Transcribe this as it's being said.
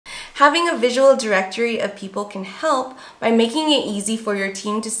Having a visual directory of people can help by making it easy for your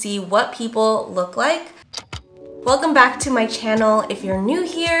team to see what people look like. Welcome back to my channel. If you're new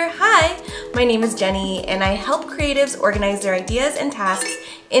here, hi, my name is Jenny and I help creatives organize their ideas and tasks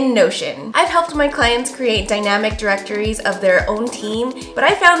in Notion. I've helped my clients create dynamic directories of their own team, but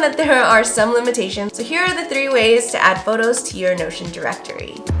I found that there are some limitations. So here are the 3 ways to add photos to your Notion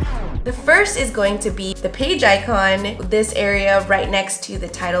directory. The first is going to be the page icon, this area right next to the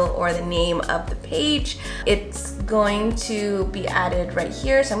title or the name of the page. It's going to be added right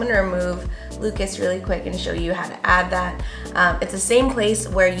here. So I'm going to remove Lucas really quick and show you how to add that. It's the same place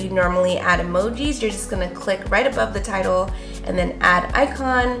where you normally add emojis. You're just going to click right above the title and then add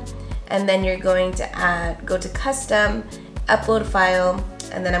icon, and then you're going to go to custom, upload file,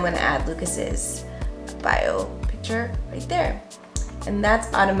 and then I'm going to add Lucas's bio picture right there. And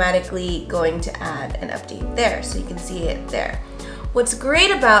that's automatically going to add an update there, so you can see it there. What's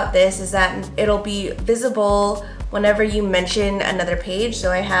great about this is that it'll be visible whenever you mention another page.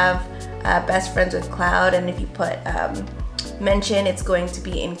 So I have Best Friends with Cloud, and if you put mention, it's going to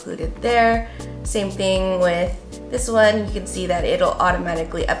be included there. Same thing with this one. You can see that it'll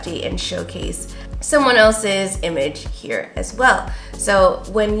automatically update and showcase someone else's image here as well. So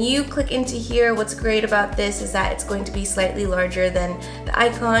when you click into here, what's great about this is that it's going to be slightly larger than the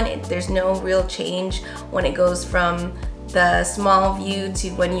icon. There's no real change when it goes from the small view to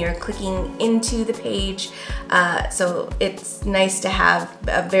when you're clicking into the page. So it's nice to have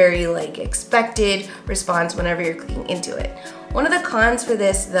a very expected response whenever you're clicking into it. One of the cons for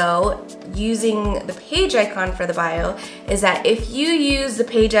this though, using the page icon for the bio, is that if you use the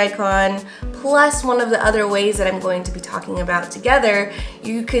page icon plus one of the other ways that I'm going to be talking about together,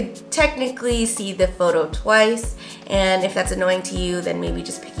 you could technically see the photo twice, and if that's annoying to you, then maybe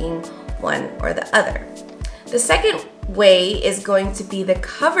just picking one or the other. The second way is going to be the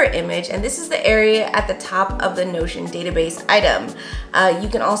cover image, and this is the area at the top of the Notion database item. You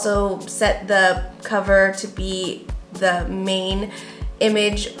can also set the cover to be the main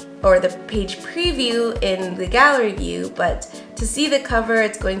image or the page preview in the gallery view, but to see the cover,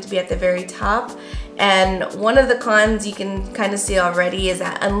 it's going to be at the very top. And one of the cons you can kind of see already is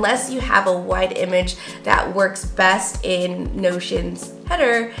that unless you have a wide image that works best in Notion's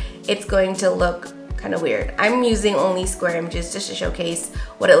header, it's going to look kind of weird. I'm using only square images just to showcase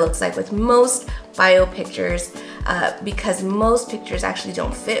what it looks like with most bio pictures, because most pictures actually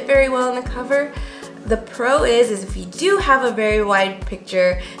don't fit very well in the cover. The pro is if you do have a very wide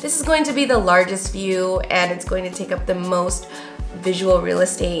picture, this is going to be the largest view and it's going to take up the most visual real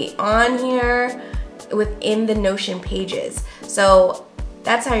estate on here within the Notion pages. So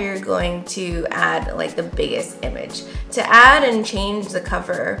that's how you're going to add the biggest image. To add and change the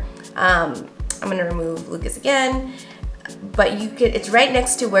cover, I'm gonna remove Lucas again, but it's right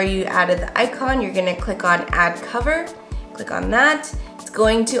next to where you added the icon. You're gonna click on add cover, click on that. It's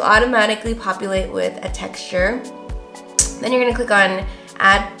going to automatically populate with a texture. Then you're gonna click on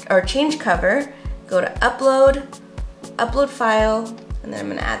add or change cover, go to upload file, and then I'm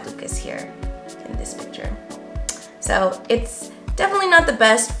gonna add Lucas here in this picture. So it's definitely not the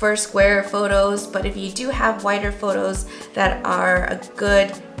best for square photos, but if you do have wider photos that are a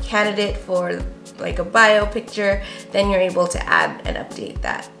good candidate for a bio picture, then you're able to add and update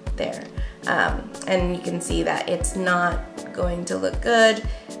that there. And you can see that it's not going to look good.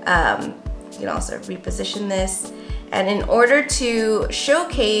 You can also reposition this. And in order to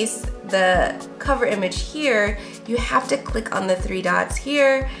showcase the cover image here, you have to click on the 3 dots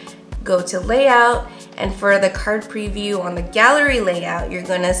here, go to layout, and for the card preview on the gallery layout, you're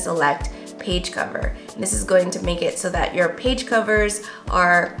gonna select page cover. And this is going to make it so that your page covers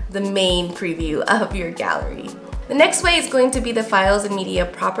are the main preview of your gallery. The next way is going to be the files and media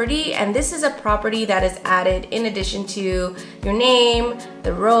property, and this is a property that is added in addition to your name,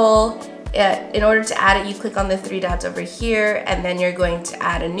 the role. In order to add it, you click on the 3 dots over here, and then you're going to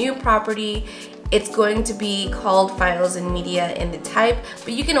add a new property. It's going to be called files and media in the type,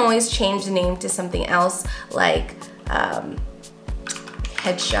 but you can always change the name to something else like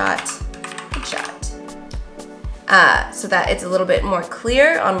headshot, so that it's a little bit more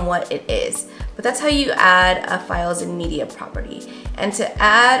clear on what it is. But that's how you add a files and media property. And to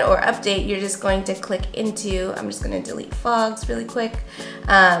add or update, you're just going to click into, I'm just gonna delete fogs really quick.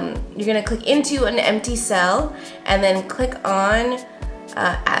 You're gonna click into an empty cell and then click on,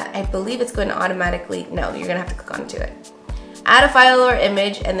 I believe it's going to automatically, no, you're gonna have to click onto it. Add a file or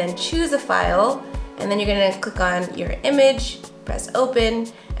image and then choose a file, and then you're gonna click on your image, press open,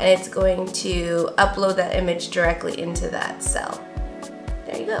 and it's going to upload that image directly into that cell.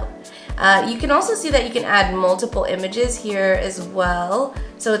 There you go. You can also see that you can add multiple images here as well.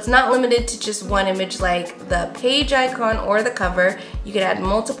 So it's not limited to just one image like the page icon or the cover. You can add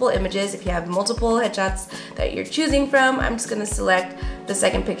multiple images if you have multiple headshots that you're choosing from. I'm just gonna select the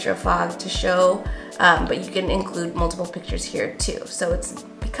second picture of Fog to show, but you can include multiple pictures here too. So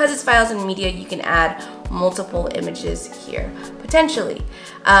because it's files and media, you can add multiple images here, potentially.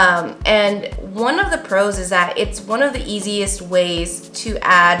 And one of the pros is that it's one of the easiest ways to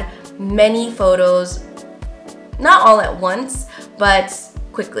add many photos, not all at once, but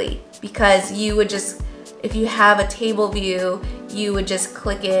quickly, because you would just, if you have a table view, you would just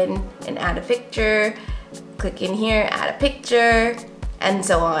click in and add a picture, click in here, add a picture, and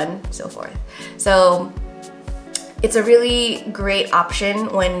so on and so forth. So it's a really great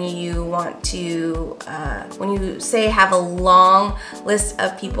option when you want to, when you say have a long list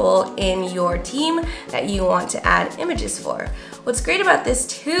of people in your team that you want to add images for. What's great about this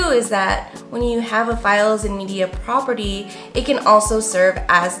too is that when you have a files and media property, it can also serve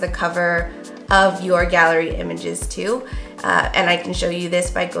as the cover of your gallery images too. And I can show you this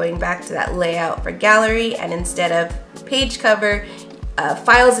by going back to that layout for gallery, and instead of page cover,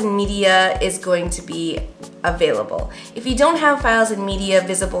 files and media is going to be available. If you don't have files and media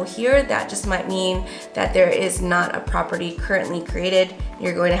visible here, that just might mean that there is not a property currently created.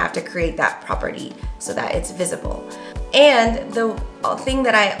 You're going to have to create that property so that it's visible. And the thing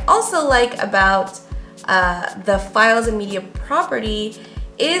that I also like about the files and media property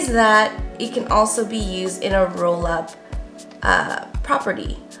is that it can also be used in a roll-up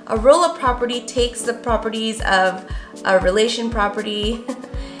property. A roll-up property takes the properties of a relation property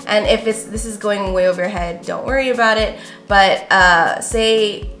and if this is going way over your head, don't worry about it, but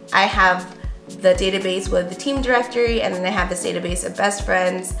say I have the database with the team directory and then I have this database of best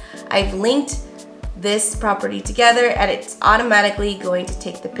friends. I've linked this property together and it's automatically going to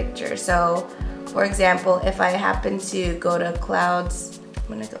take the picture. So for example, if I happen to go to clouds, I'm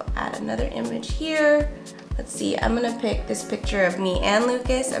gonna go add another image here. Let's see, I'm gonna pick this picture of me and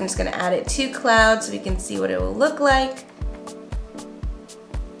Lucas. I'm just gonna add it to clouds so we can see what it will look like.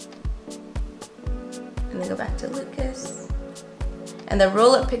 And then go back to Lucas. And the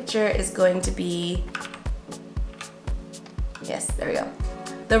roll-up picture is going to be, yes, there we go.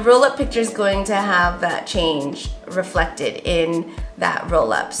 The roll-up picture is going to have that change reflected in that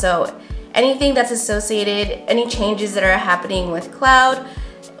roll-up. So anything that's associated, any changes that are happening with cloud,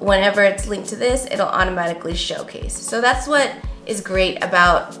 whenever it's linked to this, it'll automatically showcase. So that's what is great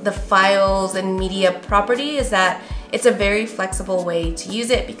about the files and media property, is that it's a very flexible way to use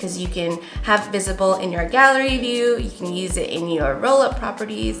it because you can have it visible in your gallery view, you can use it in your roll-up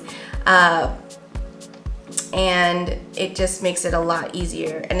properties, and it just makes it a lot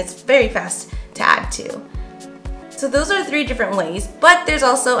easier, and it's very fast to add to. So those are 3 different ways, but there's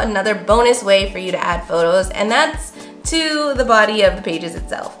also another bonus way for you to add photos, and that's to the body of the pages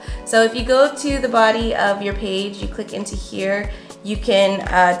itself. So if you go to the body of your page, you click into here, you can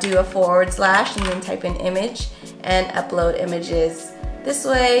do a / and then type in image and upload images this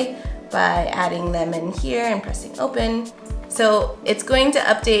way by adding them in here and pressing open. So it's going to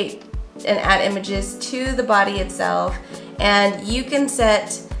update and add images to the body itself, and you can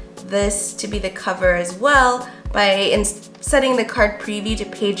set this to be the cover as well by setting the card preview to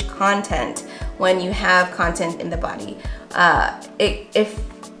page content when you have content in the body. If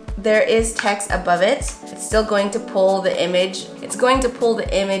there is text above it, it's still going to pull the image. It's going to pull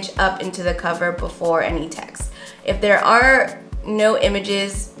the image up into the cover before any text. If there are no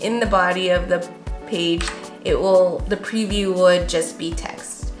images in the body of the page, the preview would just be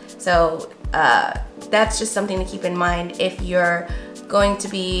text. So that's just something to keep in mind if you're going to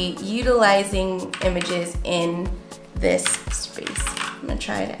be utilizing images in this space. I'm gonna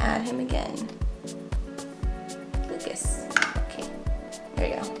try to add him again. Lucas. Okay, there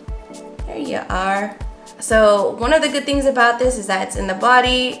you go. There you are. So one of the good things about this is that it's in the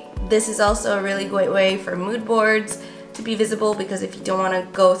body. This is also a really great way for mood boards to be visible, because if you don't want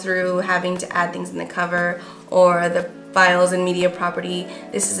to go through having to add things in the cover or the files and media property,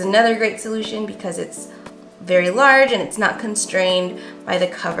 this is another great solution because it's very large and it's not constrained by the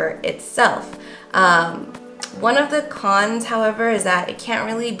cover itself. One of the cons, however, is that it can't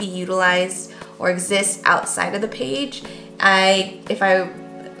really be utilized or exist outside of the page.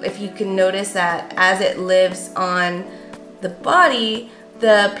 If you can notice that as it lives on the body,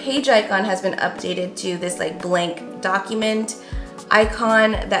 the page icon has been updated to this like blank document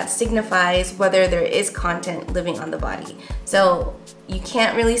icon that signifies whether there is content living on the body. So you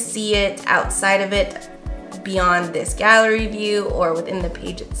can't really see it outside of it beyond this gallery view or within the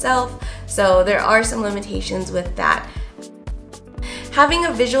page itself. So there are some limitations with that. Having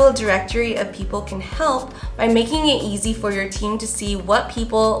a visual directory of people can help by making it easy for your team to see what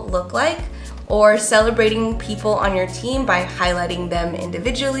people look like, or celebrating people on your team by highlighting them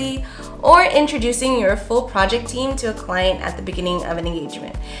individually, or introducing your full project team to a client at the beginning of an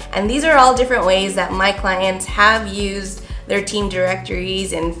engagement. And these are all different ways that my clients have used their team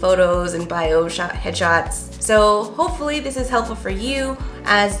directories and photos and headshots. So hopefully this is helpful for you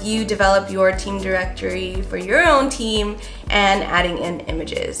as you develop your team directory for your own team and adding in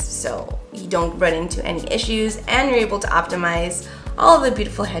images so you don't run into any issues and you're able to optimize all the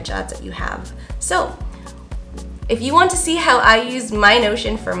beautiful headshots that you have. So if you want to see how I use my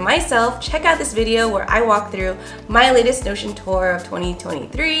Notion for myself, check out this video where I walk through my latest Notion tour of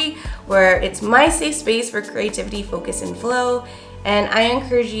 2023, where it's my safe space for creativity, focus, and flow. And I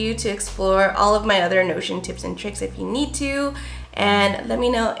encourage you to explore all of my other Notion tips and tricks if you need to. And let me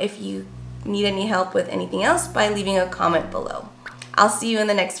know if you need any help with anything else by leaving a comment below. I'll see you in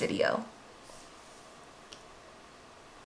the next video.